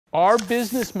Our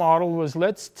business model was,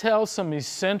 let's tell some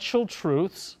essential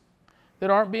truths that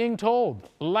aren't being told.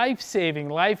 Life-saving,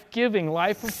 life-giving,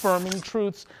 life-affirming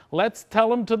truths. Let's tell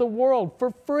them to the world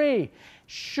for free.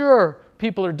 Sure,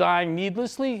 people are dying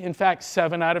needlessly. In fact,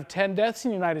 7 out of 10 deaths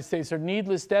in the United States are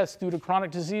needless deaths due to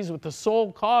chronic disease, with the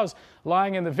sole cause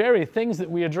lying in the very things that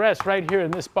we address right here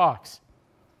in this box.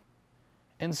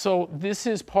 And so this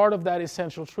is part of that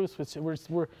essential truth.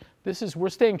 We're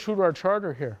staying true to our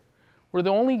charter here. We're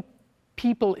the only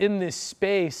people in this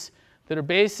space that are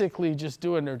basically just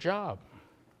doing their job.